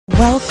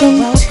Welcome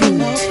to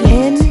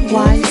NYC.com.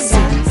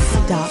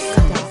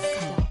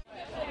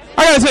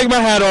 I gotta take my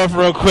hat off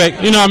real quick,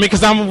 you know what I mean,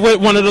 because I'm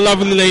with one of the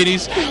lovely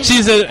ladies.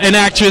 She's an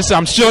actress.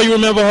 I'm sure you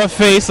remember her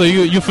face, or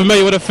you're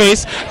familiar with her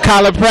face,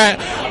 Kyla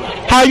Pratt.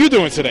 How are you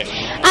doing today?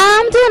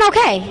 I'm doing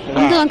okay. Wow.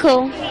 I'm doing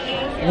cool.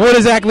 What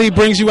exactly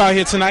brings you out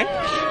here tonight?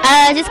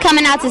 Just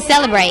coming out to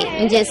celebrate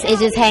and just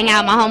hang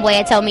out. My homeboy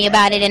had told me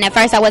about it, and at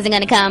first I wasn't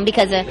going to come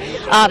because of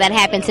all that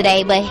happened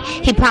today, but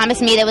he promised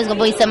me there was going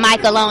to be some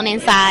Michael on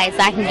inside so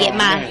I can get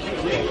my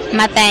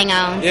thing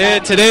on. Yeah,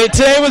 today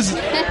was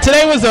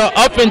a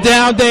up and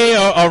down day,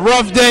 a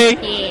rough day.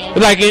 Yeah.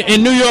 Like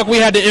in New York, we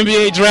had the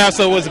NBA draft,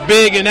 so it was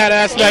big in that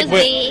aspect.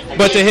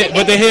 But to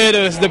hear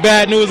the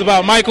bad news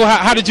about Michael,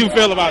 how did you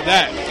feel about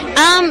that?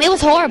 It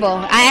was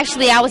horrible. I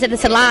was at the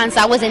salon,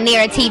 so I wasn't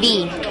near a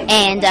TV,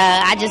 and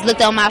I just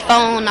looked on my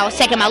phone. I was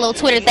checking my little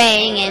Twitter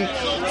thing, and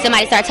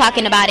somebody started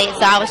talking about it.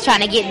 So I was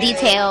trying to get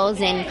details,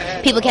 and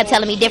people kept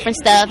telling me different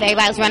stuff.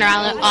 Everybody was running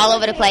around all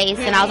over the place,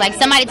 and I was like,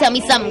 somebody tell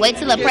me something. Wait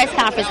till the press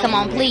conference, come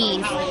on,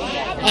 please.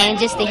 And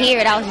just to hear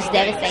it, I was just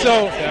devastated.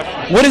 So,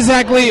 what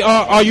exactly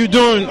are you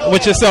doing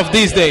with yourself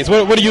these days?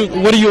 What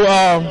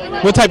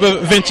type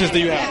of ventures do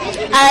you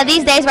have?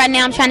 These days, right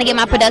now, I'm trying to get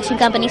my production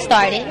company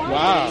started.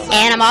 Wow.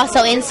 And I'm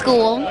also in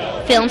school,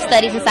 film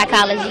studies and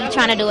psychology,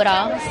 trying to do it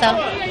all. So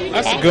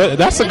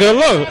that's a good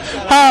look.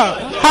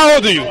 How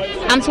old are you?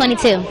 I'm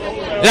 22.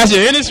 That's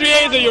your industry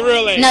age or your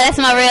real age? No, that's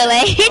my real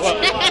age.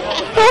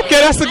 Okay,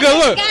 that's a good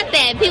look. I got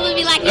that. People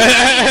be like,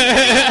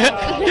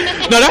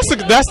 no,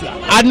 that's.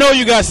 I know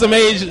you got some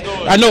age.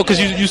 I know because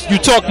you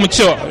talk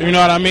mature. You know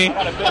what I mean?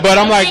 But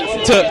I'm like,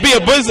 to be a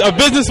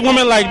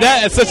businesswoman like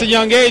that at such a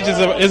young age is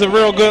a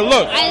real good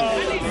look.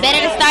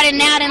 Better to start it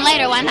now than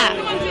later. Why not?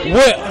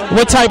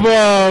 What type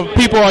of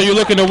people are you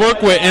looking to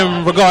work with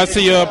in regards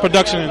to your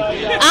production?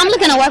 I'm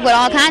looking to work with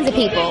all kinds of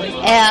people.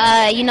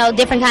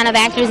 Different kind of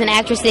actors and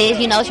actresses.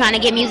 Trying to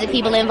get music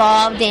people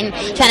involved and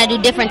trying to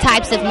do different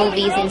types of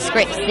movies and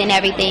scripts and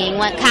everything.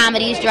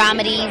 Comedies,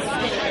 dramedies,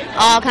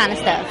 all kind of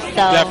stuff. So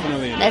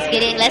definitely, let's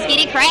get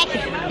it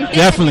cracking.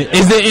 Definitely.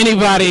 Is there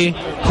anybody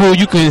who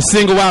you can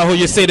single out who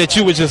you say that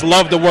you would just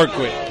love to work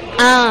with?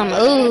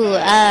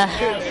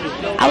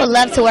 I would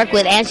love to work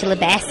with Angela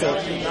Bassett.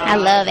 I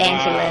love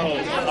Angela.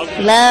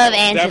 Love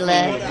Angela.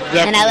 Definitely.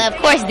 And I love, of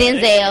course,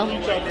 Denzel.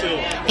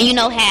 And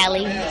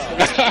Halle.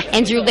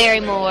 And Drew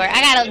Barrymore.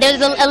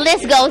 There's a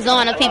list goes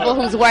on of people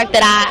whose work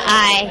that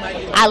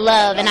I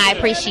love and I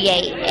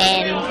appreciate.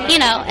 And,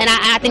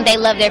 I think they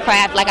love their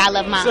craft like I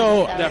love mine.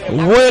 So,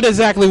 what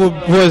exactly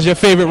was your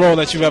favorite role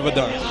that you've ever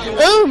done?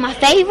 Ooh, my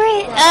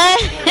favorite?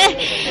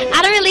 I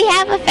don't really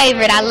have a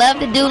favorite. I love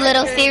the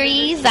Doolittle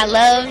series. I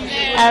love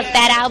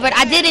Fat Albert.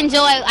 I did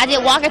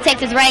Walker,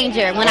 Texas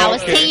Ranger when I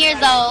was 10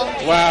 years old.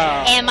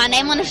 Wow. And my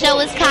name on the show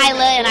was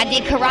Kyla, and I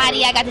did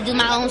karate. I got to do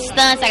my own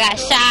stunts. I got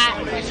shot.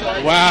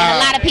 Wow. And a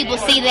lot of people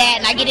see that,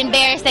 and I get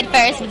embarrassed at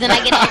first, but then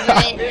I get over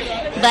it.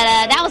 But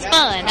that was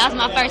fun. That was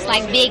my first,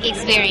 big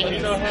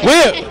experience.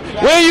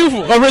 Where are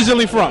you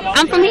originally from?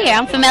 I'm from here.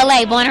 I'm from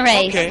L.A., born and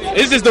raised. Okay.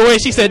 It's just the way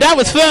she said, that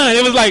was fun.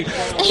 It was like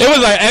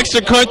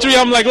extra country.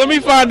 I'm like, let me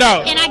find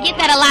out. And I get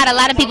that a lot. A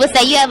lot of people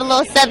say, you have a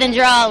little southern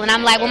drawl, and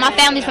I'm like, well, my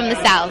family's from the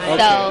South. Okay.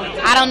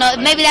 So, I don't know.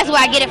 Maybe that's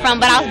where I get it from,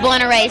 but I was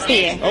born and raised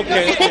here.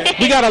 Okay.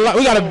 We got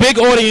a big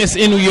audience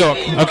in New York,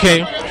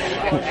 okay?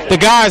 The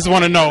guys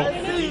want to know,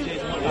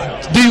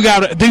 do you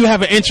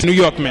have an interest in New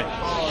York men?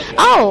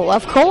 Oh,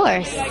 of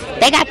course.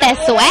 They got that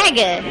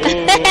swagger.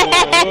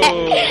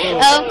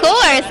 Of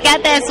course,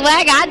 got that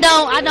swagger.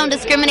 I don't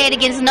discriminate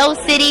against no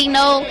city,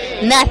 no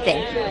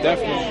nothing.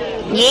 Definitely.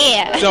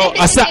 Yeah. So,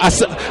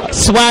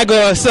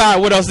 swagger aside,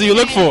 what else do you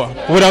look for?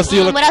 What else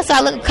do I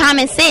look?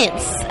 Common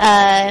sense.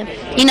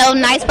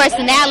 Nice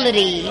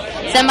personality.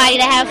 Somebody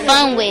to have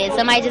fun with.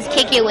 Somebody just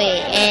kick it with.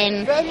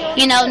 And,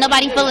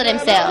 nobody full of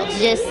themselves.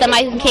 Just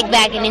somebody who can kick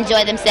back and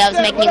enjoy themselves,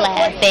 make me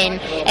laugh,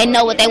 and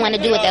know what they want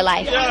to do with their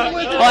life.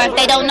 Or if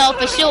they don't know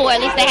for sure,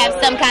 at least they have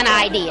some kind of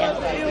idea.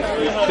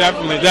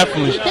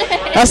 Definitely.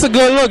 That's a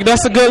good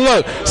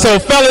look. So,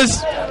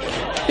 fellas,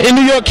 in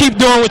New York, keep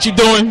doing what you're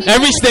doing.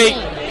 Every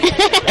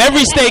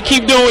state,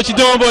 keep doing what you're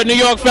doing, but New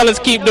York fellas,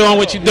 keep doing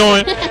what you're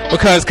doing,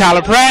 because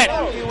Kyla Pratt,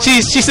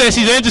 she said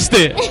she's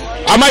interested.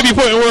 I might be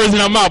putting words in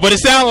her mouth, but it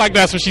sounded like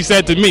that's what she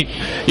said to me.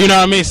 You know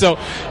what I mean? So,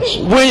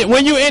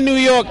 when you're in New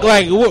York,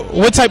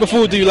 what type of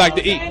food do you like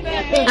to eat?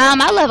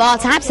 I love all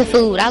types of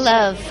food. I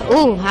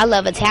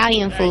love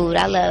Italian food.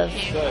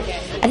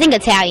 I think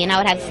Italian. I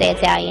would have to say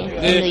Italian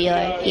in New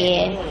York.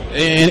 Yeah.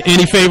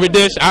 Any favorite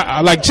dish?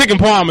 I like chicken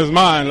parm is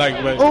mine.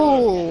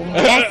 Ooh,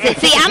 that's it.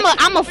 See,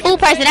 I'm a food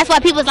person. That's why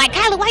people's like,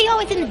 Kyla, why you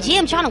always in the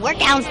gym trying to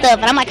work out and stuff?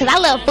 And I'm like, because I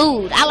love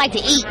food. I like to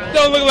eat.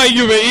 Don't look like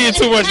you've been eating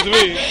too much to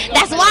me.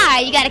 That's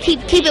why you got to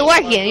keep it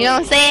working. You know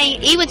what I'm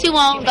saying? Eat what you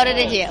want. Go to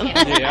the gym.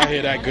 Yeah, I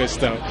hear that good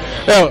stuff.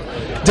 Yo,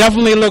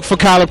 definitely look for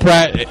Kyla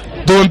Pratt.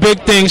 Doing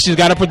big things. She's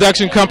got a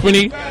production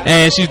company,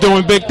 and she's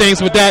doing big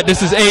things with that.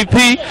 This is AP.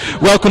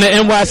 Welcome to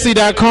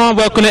NYC.com.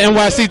 Welcome to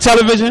NYC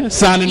Television.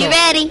 Signing off. You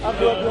ready?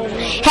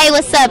 Hey,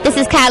 what's up? This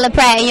is Kyla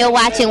Pratt, and you're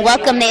watching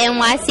Welcome to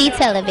NYC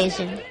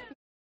Television.